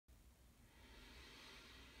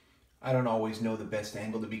I don't always know the best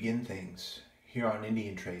angle to begin things here on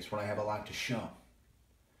Indian Trace when I have a lot to show.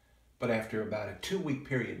 But after about a 2-week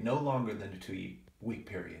period, no longer than a 2-week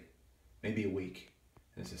period, maybe a week,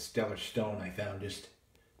 there's a stellar stone I found just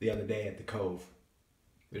the other day at the Cove.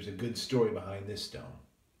 There's a good story behind this stone.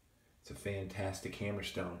 It's a fantastic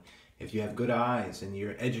hammerstone. If you have good eyes and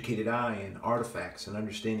your educated eye in artifacts and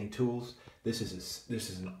understanding tools, this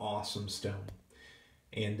is an awesome stone.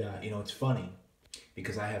 And it's funny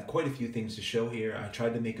because I have quite a few things to show here. I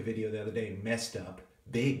tried to make a video the other day, messed up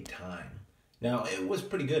big time. Now it was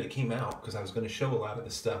pretty good. It came out because I was going to show a lot of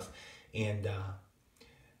the stuff, and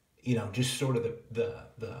just sort of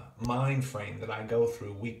the mind frame that I go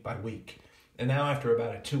through week by week. And now after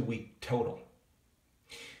about a 2-week total,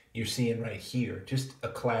 you're seeing right here just a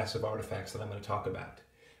class of artifacts that I'm going to talk about.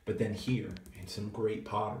 But then here, and some great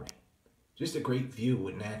pottery. Just a great view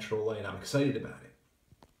with natural light. I'm excited about it.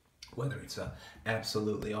 Whether it's a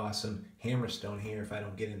absolutely awesome hammerstone here, if I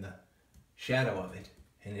don't get in the shadow of it,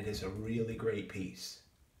 and it is a really great piece.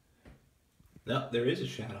 No, there is a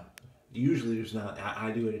shadow. Usually there's not.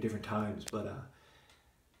 I do it at different times, but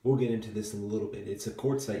we'll get into this in a little bit. It's a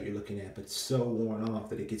quartzite you're looking at, but so worn off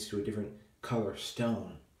that it gets to a different color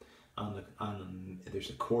stone. There's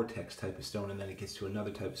a cortex type of stone, and then it gets to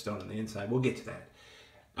another type of stone on the inside. We'll get to that.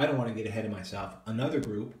 I don't want to get ahead of myself. Another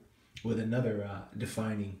group with another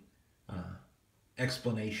defining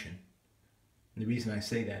explanation. And the reason I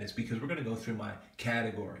say that is because we're going to go through my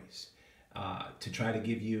categories to try to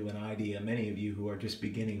give you an idea. Many of you who are just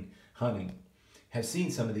beginning hunting have seen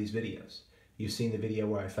some of these videos. You've seen the video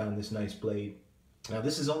where I found this nice blade. Now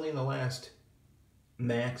this is only in the last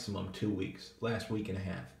maximum 2 weeks, last week and a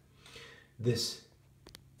half. This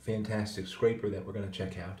fantastic scraper that we're going to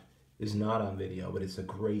check out is not on video, but it's a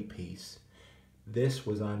great piece. This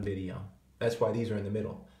was on video. That's why these are in the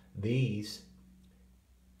middle. This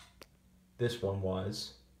one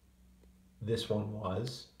was, this one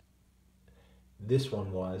was, this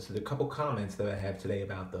one was. There's a couple comments that I have today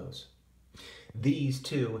about those. These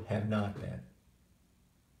two have not been.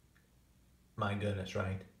 My goodness,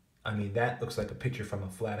 right? I mean, that looks like a picture from a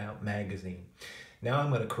flat-out magazine. Now I'm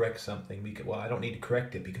going to correct something because, well, I don't need to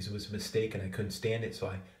correct it because it was a mistake and I couldn't stand it, so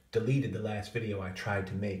I deleted the last video I tried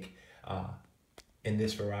to make in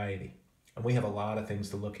this variety. And we have a lot of things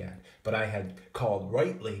to look at, but I had called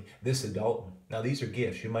rightly this a Dalton. Now these are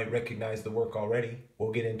gifts. You might recognize the work already.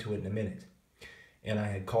 We'll get into it in a minute. And I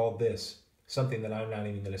had called this something that I'm not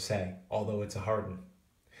even going to say, although it's a Hardin.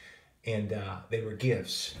 And they were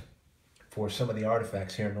gifts for some of the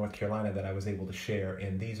artifacts here in North Carolina that I was able to share,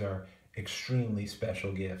 and these are extremely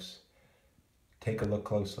special gifts. Take a look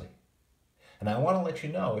closely. And I want to let you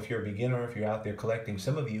know, if you're a beginner, if you're out there collecting,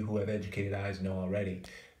 some of you who have educated eyes know already,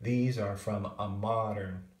 these are from a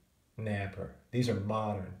modern napper. These are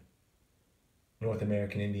modern North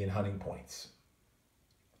American Indian hunting points.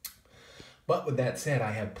 But with that said,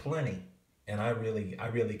 I have plenty, and I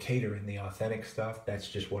really cater in the authentic stuff. That's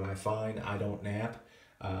just what I find. I don't nap.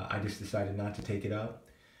 I just decided not to take it up.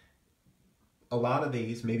 A lot of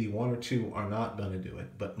these, maybe 1 or 2, are not going to do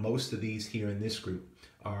it, but most of these here in this group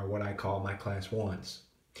are what I call my class 1s.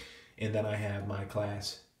 And then I have my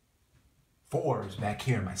class 4s back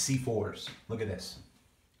here, my C4s. Look at this.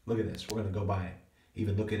 Look at this. We're going to go by it.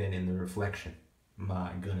 Even look at it in the reflection.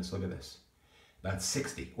 My goodness, look at this. About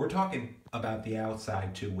 60. We're talking about the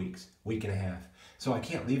outside 2 weeks, week and a half. So I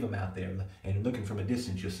can't leave them out there. And looking from a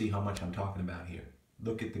distance, you'll see how much I'm talking about here.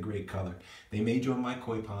 Look at the great color. They may join my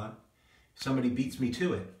koi pond. Somebody beats me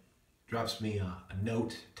to it, drops me a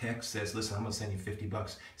note, text, says, listen, I'm going to send you 50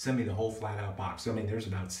 bucks. Send me the whole flat out box. I mean, there's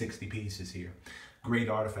about 60 pieces here. Great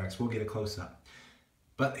artifacts. We'll get a close up.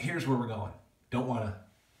 But here's where we're going. Don't want to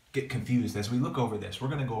get confused. As we look over this, we're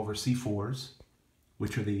going to go over C4s,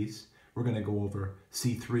 which are these. We're going to go over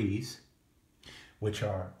C3s, which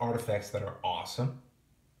are artifacts that are awesome,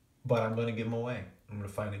 but I'm going to give them away. I'm going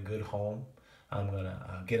to find a good home. I'm going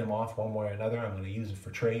to get them off one way or another. I'm going to use it for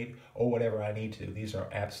trade or whatever I need to. These are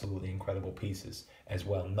absolutely incredible pieces as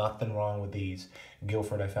well. Nothing wrong with these.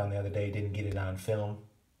 Guilford I found the other day, didn't get it on film.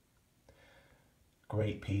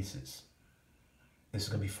 Great pieces. This is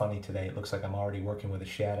going to be funny today. It looks like I'm already working with a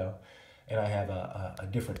shadow. And I have a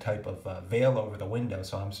different type of veil over the window,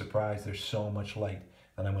 so I'm surprised there's so much light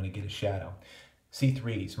that I'm going to get a shadow.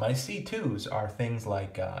 C3s. My C2s are things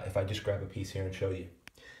like, if I just grab a piece here and show you.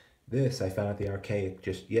 This I found at the Archaic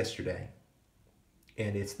just yesterday,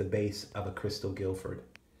 and it's the base of a crystal Guilford.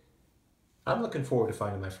 I'm looking forward to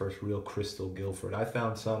finding my first real crystal Guilford. I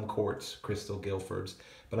found some quartz crystal Guilfords,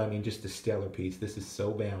 but I mean just a stellar piece. This is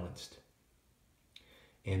so balanced,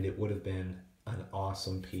 and it would have been an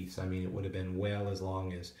awesome piece. I mean, it would have been well as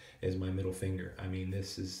long as my middle finger. I mean,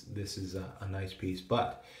 this is a nice piece,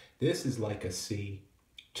 but this is like a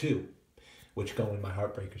C2, which go in my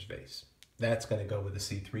Heartbreakers vase. That's going to go with the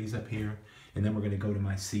C3s up here, and then we're going to go to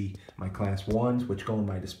my class 1s, which go in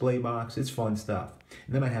my display box. It's fun stuff.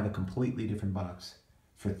 And then I have a completely different box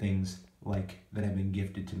for things like that have been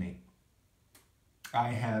gifted to me. I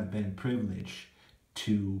have been privileged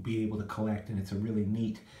to be able to collect, and it's a really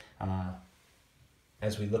neat,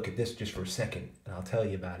 as we look at this just for a second, and I'll tell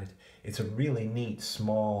you about it, it's a really neat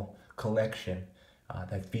small collection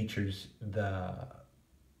that features the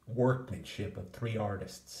workmanship of 3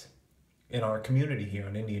 artists in our community here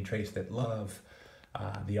on Indian Trace that love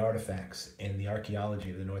the artifacts and the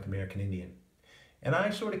archaeology of the North American Indian. And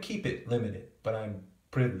I sort of keep it limited, but I'm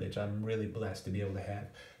privileged. I'm really blessed to be able to have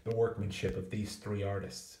the workmanship of these 3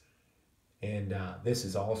 artists. And this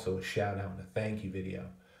is also a shout out and a thank you video,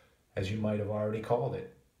 as you might have already called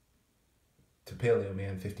it, to Paleo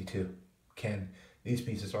Man 52. Ken, these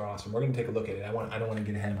pieces are awesome. We're going to take a look at it. I don't want to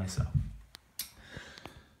get ahead of myself.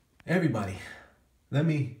 Everybody, let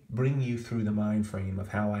me bring you through the mind frame of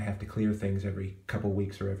how I have to clear things every couple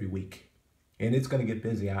weeks or every week. And it's going to get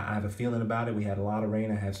busy. I have a feeling about it. We had a lot of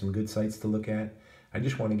rain. I have some good sites to look at. I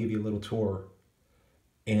just want to give you a little tour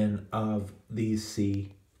of these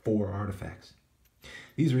C4 artifacts.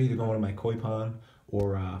 These are either going to my koi pond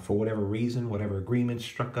or for whatever reason, whatever agreement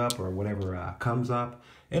struck up or whatever comes up.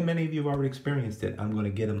 And many of you have already experienced it. I'm going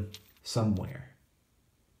to get them somewhere,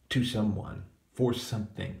 to someone, for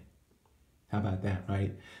something. How about that,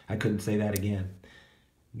 right? I couldn't say that again.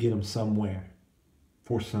 Get them somewhere,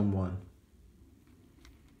 for someone,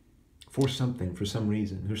 for something, for some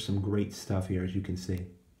reason. There's some great stuff here, as you can see.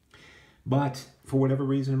 But for whatever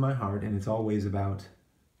reason in my heart, and it's always about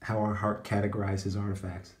how our heart categorizes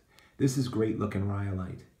artifacts, this is great looking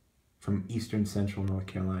rhyolite from eastern central North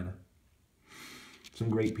Carolina. Some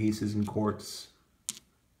great pieces in quartz,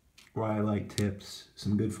 rhyolite tips,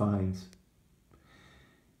 some good finds.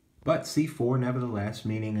 But C4 nevertheless,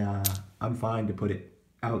 meaning I'm fine to put it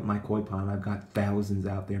out in my koi pond. I've got thousands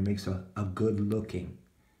out there. Makes a good looking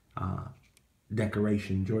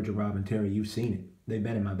decoration. Georgia Robin Terry, you've seen it. They've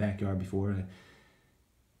been in my backyard before.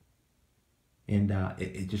 And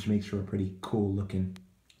it just makes for a pretty cool looking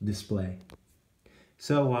display.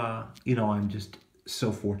 So, you know, I'm just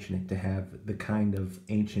so fortunate to have the kind of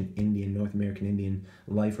ancient Indian, North American Indian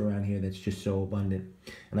life around here that's just so abundant.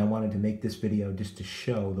 And I wanted to make this video just to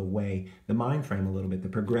show the way, the mind frame a little bit, the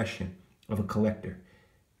progression of a collector.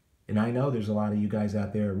 And I know there's a lot of you guys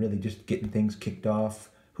out there really just getting things kicked off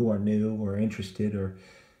who are new or interested, or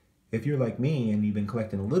if you're like me and you've been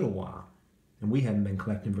collecting a little while, and we haven't been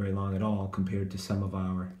collecting very long at all compared to some of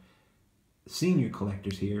our senior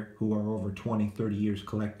collectors here who are over 20, 30 years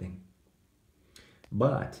collecting.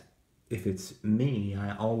 But if it's me,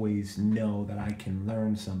 I always know that I can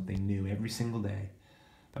learn something new every single day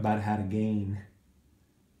about how to gain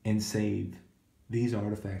and save these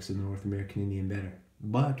artifacts of the North American Indian better.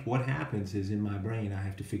 But what happens is in my brain, I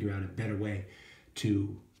have to figure out a better way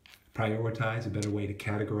to prioritize, a better way to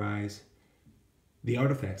categorize the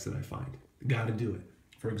artifacts that I find. Got to do it.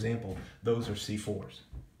 For example, those are C4s.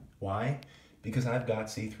 Why? Because I've got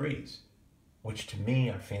C3s, which to me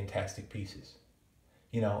are fantastic pieces.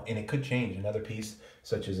 You know, and it could change. Another piece,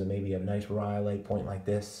 such as maybe a nice rhyolite point like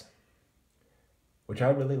this, which I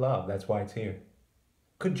really love. That's why it's here.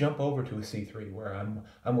 Could jump over to a C3 where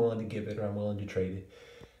I'm willing to give it or I'm willing to trade it.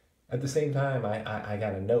 At the same time, I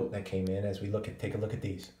got a note that came in as we take a look at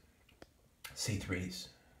these C3s.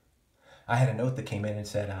 I had a note that came in and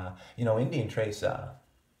said, you know, Indian Trace,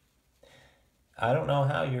 I don't know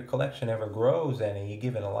how your collection ever grows any. You're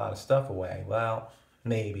giving a lot of stuff away. Well,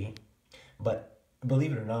 maybe. But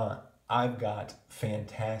believe it or not, I've got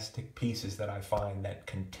fantastic pieces that I find that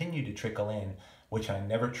continue to trickle in, which I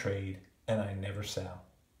never trade and I never sell.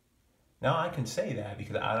 Now, I can say that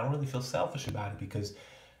because I don't really feel selfish about it, because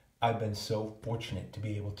I've been so fortunate to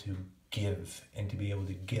be able to give and to be able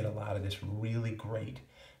to get a lot of this really great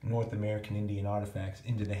North American Indian artifacts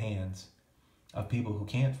into the hands of people who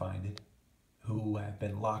can't find it, who have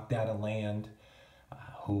been locked out of land,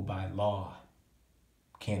 who by law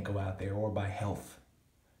can't go out there, or by health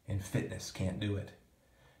and fitness can't do it.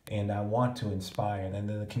 And I want to inspire, and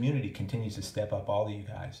then the community continues to step up. All of you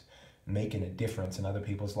guys making a difference in other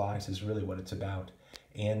people's lives is really what it's about.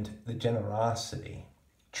 And the generosity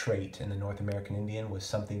trait in the North American Indian was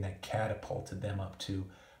something that catapulted them up to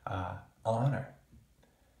honor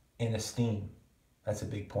and esteem. That's a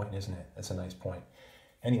big point, isn't it? That's a nice point.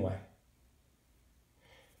 Anyway,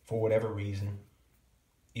 for whatever reason,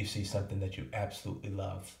 you see something that you absolutely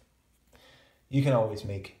love. You can always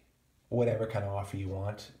make whatever kind of offer you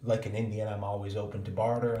want. Like an Indian, I'm always open to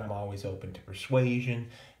barter. I'm always open to persuasion,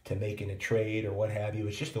 to making a trade or what have you.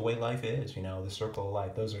 It's just the way life is, you know, the circle of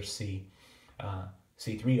life. Those are C3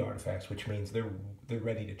 artifacts, which means they're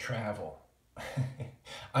ready to travel.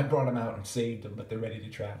 I brought them out and saved them, but they're ready to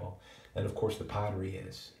travel. And of course the pottery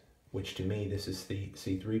is, which to me, this is the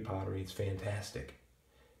C3 pottery. It's fantastic.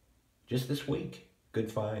 Just this week,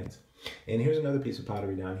 good finds. And here's another piece of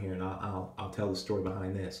pottery down here, and I'll tell the story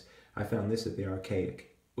behind this. I found this at the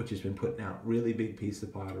Archaic, which has been putting out really big piece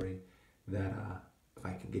of pottery that if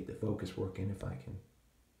I can get the focus working, if I can,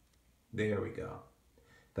 there we go,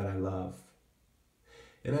 that I love.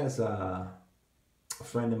 And as a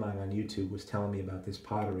friend of mine on YouTube was telling me about this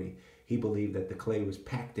pottery, he believed that the clay was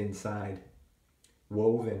packed inside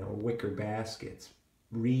woven or wicker baskets,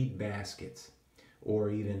 reed baskets, or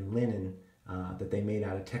even linen that they made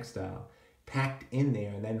out of textile, packed in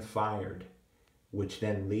there and then fired, which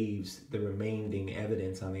then leaves the remaining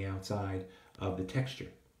evidence on the outside of the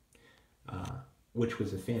texture, which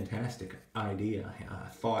was a fantastic idea.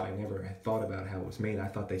 I never had thought about how it was made. I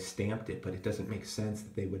thought they stamped it, but it doesn't make sense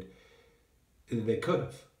that they could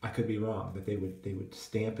have. I could be wrong, that they would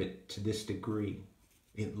stamp it to this degree.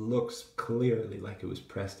 It looks clearly like it was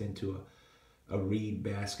pressed into a reed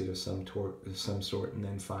basket of some sort and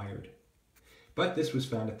then fired. But this was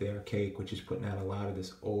found at the Archaic, which is putting out a lot of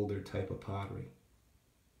this older type of pottery.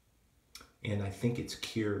 And I think it's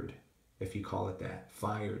cured, if you call it that,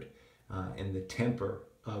 fired. And the temper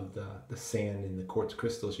of the sand and the quartz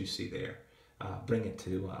crystals you see there bring it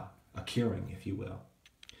to a curing, if you will.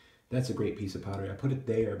 That's a great piece of pottery. I put it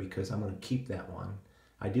there because I'm going to keep that one.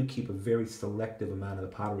 I do keep a very selective amount of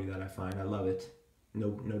the pottery that I find. I love it.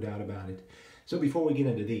 No doubt about it. So before we get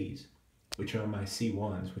into these, which are my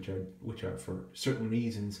C1s, which are for certain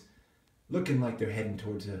reasons looking like they're heading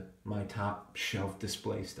towards my top shelf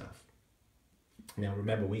display stuff. Now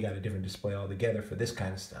remember, we got a different display altogether for this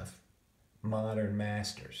kind of stuff. Modern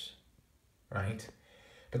masters, right?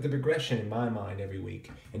 But the progression in my mind every week,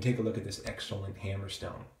 and take a look at this excellent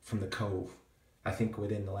hammerstone from the Cove. I think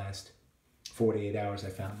within the last 48 hours I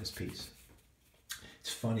found this piece.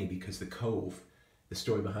 It's funny because the Cove, the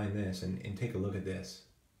story behind this, and take a look at this.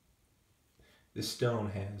 This stone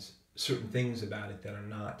has certain things about it that are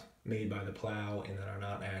not made by the plow and that are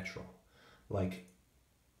not natural. Like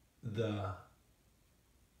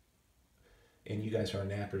and you guys who are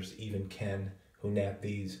nappers, even Ken, who nap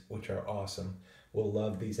these, which are awesome, will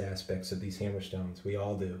love these aspects of these hammerstones. We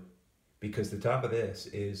all do. Because the top of this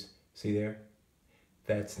is, see there?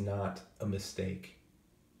 That's not a mistake.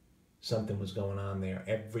 Something was going on there.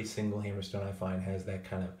 Every single hammerstone I find has that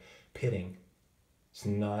kind of pitting. It's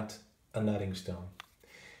not a nutting stone.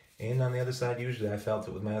 And on the other side, usually I felt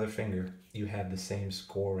it with my other finger, you have the same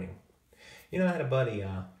scoring. You know, I had a buddy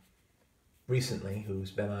recently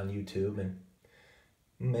who's been on YouTube, and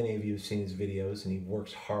many of you have seen his videos, and he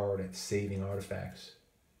works hard at saving artifacts.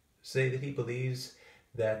 Say that he believes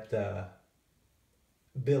that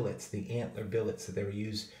billets, the antler billets that they were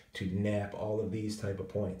used to nap all of these type of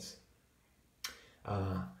points,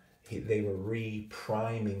 they were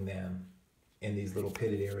re-priming them in these little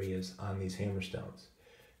pitted areas on these hammerstones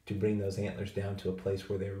to bring those antlers down to a place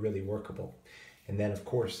where they're really workable. And then of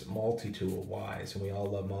course, multi-tool wise, and we all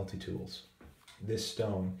love multi-tools, this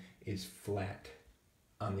stone is flat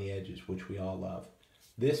on the edges, which we all love.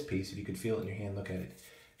 This piece, if you could feel it in your hand, look at it,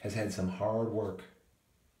 has had some hard work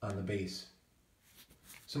on the base.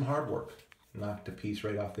 Some hard work. Knocked a piece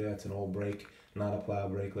right off there. That's an old brake, not a plow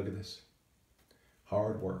brake. Look at this.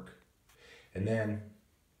 Hard work. And then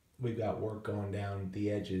we've got work going down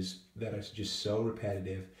the edges that is just so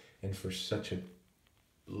repetitive and for such a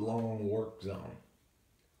long work zone,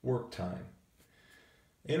 work time.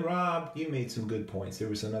 And Rob, you made some good points. There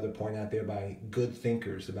was another point out there by good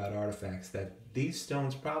thinkers about artifacts that these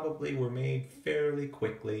stones probably were made fairly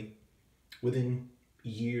quickly, within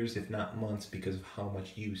years, if not months, because of how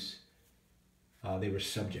much use they were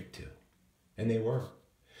subject to. And they were.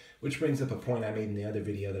 Which brings up a point I made in the other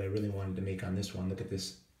video that I really wanted to make on this one. Look at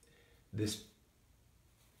this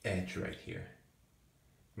edge right here.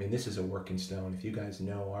 I mean, this is a working stone. If you guys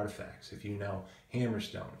know artifacts, if you know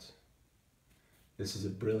hammerstones, this is a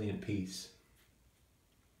brilliant piece.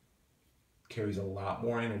 Carries a lot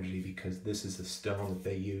more energy because this is a stone that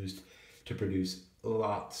they used to produce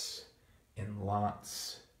lots and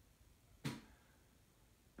lots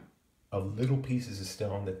of little pieces of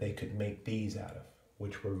stone that they could make these out of,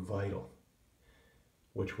 which were vital,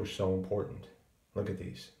 which were so important. Look at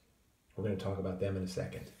these. We're going to talk about them in a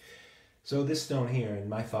second. So this stone here, and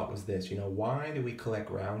my thought was this, you know, why do we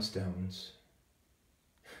collect round stones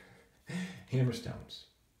Hammerstones.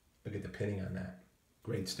 Look at the pitting on that.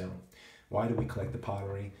 Great stone. Why do we collect the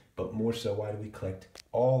pottery? But more so, why do we collect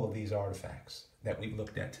all of these artifacts that we've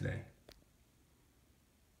looked at today?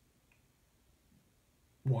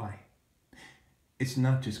 Why? It's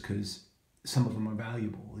not just because some of them are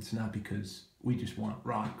valuable. It's not because we just want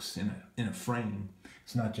rocks in a frame.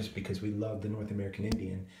 It's not just because we love the North American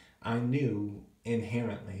Indian. I knew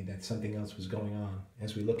inherently that something else was going on.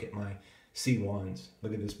 As we look at my C1s,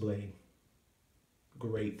 look at this blade.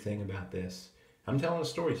 Great thing about this. I'm telling a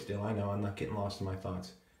story still. I know I'm not getting lost in my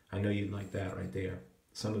thoughts. I know you'd like that right there.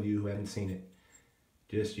 Some of you who haven't seen it,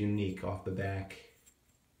 just unique off the back,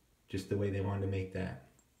 just the way they wanted to make that.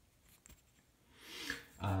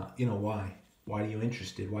 Why? Why are you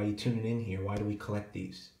interested? Why are you tuning in here? Why do we collect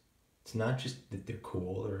these? It's not just that they're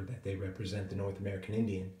cool or that they represent the North American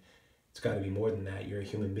Indian. It's got to be more than that. You're a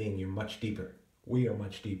human being. You're much deeper. We are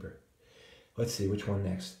much deeper. Let's see, which one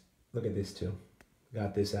next? Look at this too.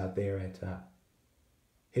 Got this out there at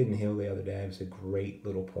Hidden Hill the other day. It was a great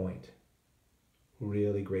little point.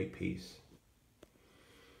 Really great piece.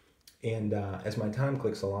 And as my time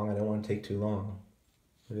clicks along, I don't want to take too long.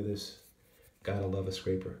 Look at this. Gotta love a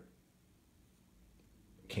scraper.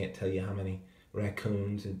 Can't tell you how many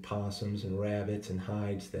raccoons and possums and rabbits and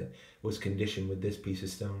hides that was conditioned with this piece of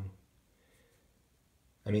stone.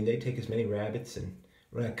 I mean, they take as many rabbits and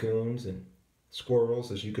raccoons and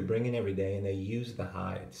squirrels as you could bring in every day, and they use the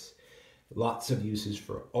hides. Lots of uses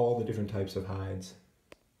for all the different types of hides.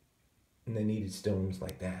 And they needed stones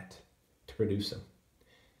like that to produce them.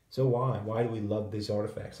 So why? Why do we love these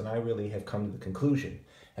artifacts? And I really have come to the conclusion,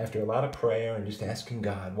 after a lot of prayer and just asking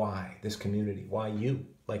God, why this community? Why you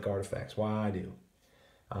like artifacts? Why I do?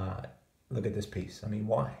 Look at this piece. I mean,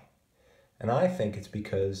 why? And I think it's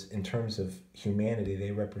because in terms of humanity,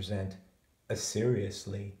 they represent a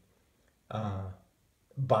seriously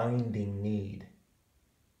binding need.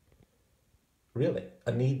 Really,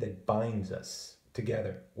 a need that binds us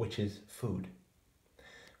together, which is food,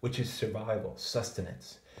 which is survival,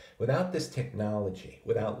 sustenance. Without this technology,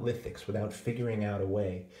 without lithics, without figuring out a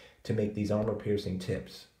way to make these armor-piercing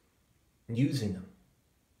tips, using them.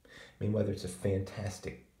 I mean, whether it's a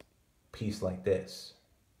fantastic piece like this,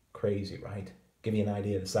 crazy, right? Give you an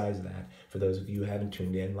idea of the size of that. For those of you who haven't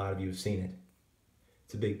tuned in, a lot of you have seen it.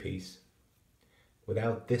 It's a big piece.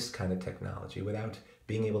 Without this kind of technology, without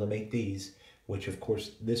being able to make these, which of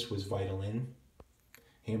course this was vital in,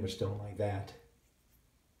 hammerstone like that.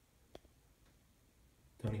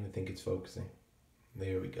 Don't even think it's focusing.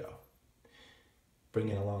 There we go.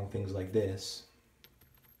 Bringing along things like this.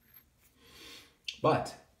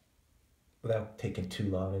 But without taking too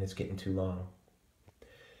long, and it's getting too long.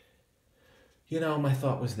 My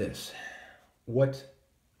thought was this. What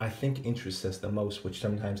I think interests us the most, which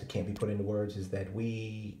sometimes it can't be put into words, is that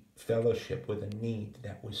we fellowship with a need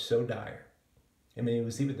that was so dire. I mean, it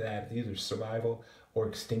was either survival or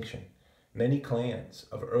extinction. Many clans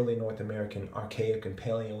of early North American archaic and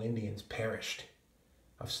paleo Indians perished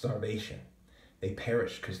of starvation. They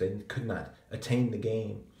perished because they could not attain the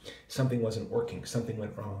game. Something wasn't working. Something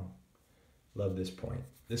went wrong. Love this point.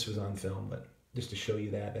 This was on film, but just to show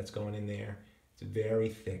you that's going in there. It's very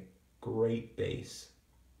thick, great base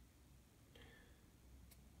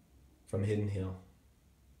from Hidden Hill.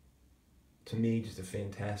 To me, just a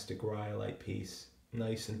fantastic rhyolite piece.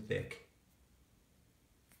 Nice and thick.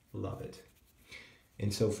 Love it.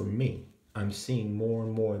 And so for me, I'm seeing more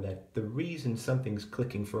and more that the reason something's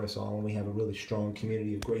clicking for us all and we have a really strong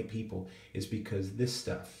community of great people is because this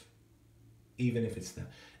stuff, even if it's the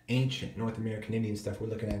ancient North American Indian stuff we're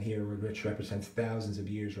looking at here, which represents thousands of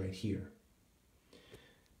years right here.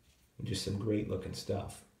 Just some great looking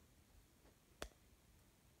stuff.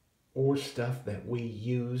 Or stuff that we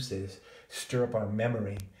use to stir up our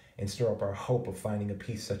memory and stir up our hope of finding a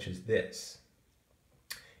piece such as this.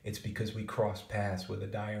 It's because we cross paths with a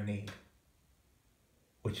dire need,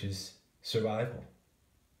 which is survival,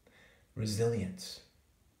 resilience,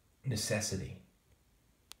 necessity.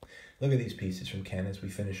 Look at these pieces from Ken as we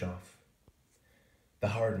finish off. The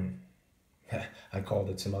Harden. I called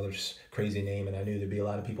it some other crazy name, and I knew there'd be a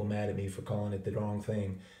lot of people mad at me for calling it the wrong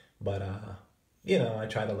thing. But, I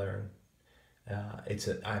try to learn. It's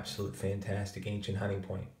an absolute fantastic ancient hunting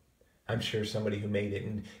point. I'm sure somebody who made it,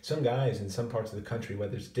 and some guys in some parts of the country,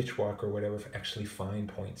 whether it's ditchwalk or whatever, actually find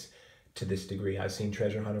points to this degree. I've seen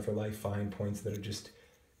Treasure Hunter for Life find points that are just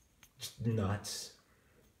nuts.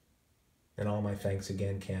 And all my thanks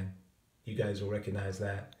again, Ken. You guys will recognize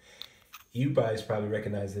that. You guys probably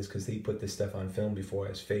recognize this because he put this stuff on film before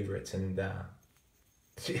as favorites. And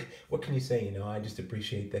what can you say? I just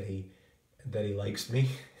appreciate that he likes me,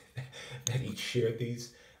 that he shared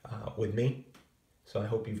these. with me. So I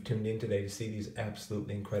hope you've tuned in today to see these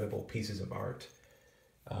absolutely incredible pieces of art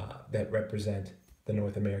that represent the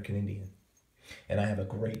North American Indian. And I have a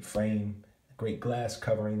great frame, a great glass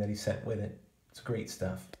covering that he sent with it. It's great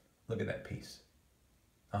stuff. Look at that piece.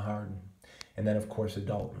 A Hardin. And then, of course, a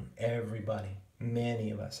Dalton. Everybody,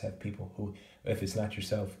 many of us have people who, if it's not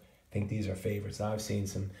yourself, think these are favorites. I've seen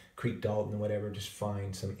some Creek Dalton or whatever just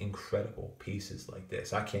find some incredible pieces like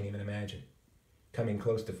this. I can't even imagine coming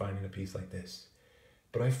close to finding a piece like this.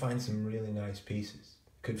 But I find some really nice pieces.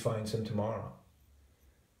 Could find some tomorrow.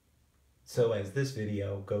 So as this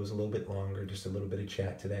video goes a little bit longer, just a little bit of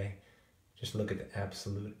chat today, just look at the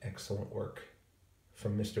absolute excellent work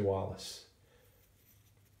from Mr. Wallace.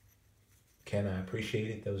 Can I appreciate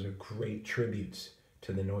it? Those are great tributes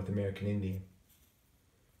to the North American Indian.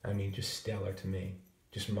 I mean, just stellar to me.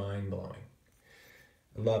 Just mind-blowing.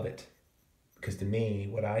 I love it. Because to me,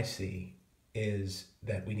 what I see is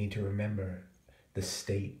that we need to remember the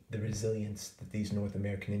state, the resilience that these North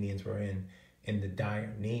American Indians were in, and the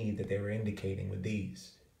dire need that they were indicating with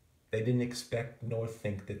these. They didn't expect nor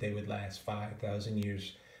think that they would last 5,000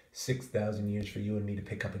 years, 6,000 years for you and me to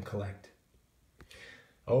pick up and collect.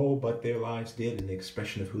 Oh, but their lives did, and the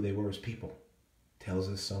expression of who they were as people tells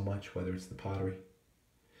us so much, whether it's the pottery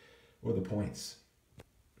or the points.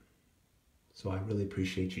 So I really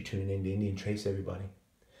appreciate you tuning in to Indian Trace, everybody.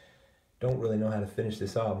 Don't really know how to finish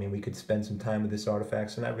this off. I mean, we could spend some time with this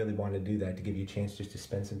artifacts, and I really wanted to do that to give you a chance just to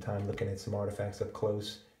spend some time looking at some artifacts up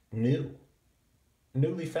close.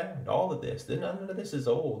 Newly found, all of this. None of this is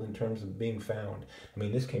old in terms of being found. I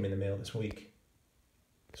mean, this came in the mail this week.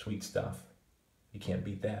 Sweet stuff. You can't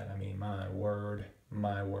beat that. I mean, my word.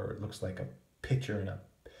 Looks like a picture in a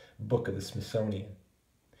book of the Smithsonian.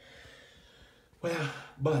 Well,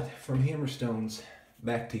 but from hammerstones,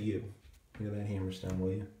 back to you. Look at that hammerstone,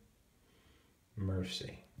 will you?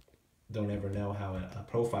 Mercy. Don't ever know how a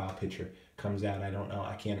profile picture comes out. I don't know.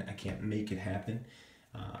 I can't make it happen.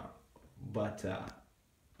 But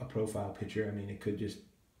a profile picture, I mean, it could just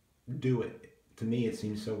do it. To me, it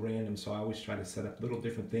seems so random. So I always try to set up little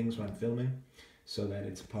different things when I'm filming, so that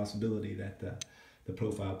it's a possibility that the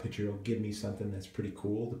profile picture will give me something that's pretty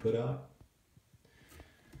cool to put up.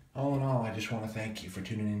 All in all, I just want to thank you for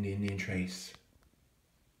tuning in to Indian Trace.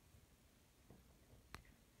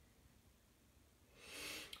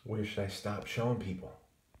 Where should I stop showing people?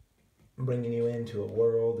 I'm bringing you into a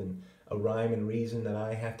world and a rhyme and reason that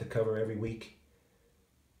I have to cover every week.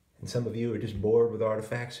 And some of you are just bored with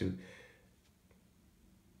artifacts who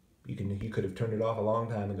you could have turned it off a long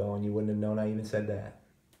time ago and you wouldn't have known I even said that.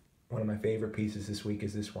 One of my favorite pieces this week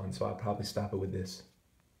is this one, so I'll probably stop it with this.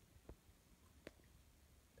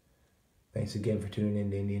 Thanks again for tuning in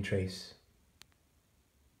to Indian Trace.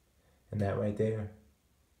 And that right there,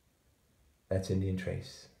 that's Indian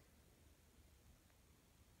Trace.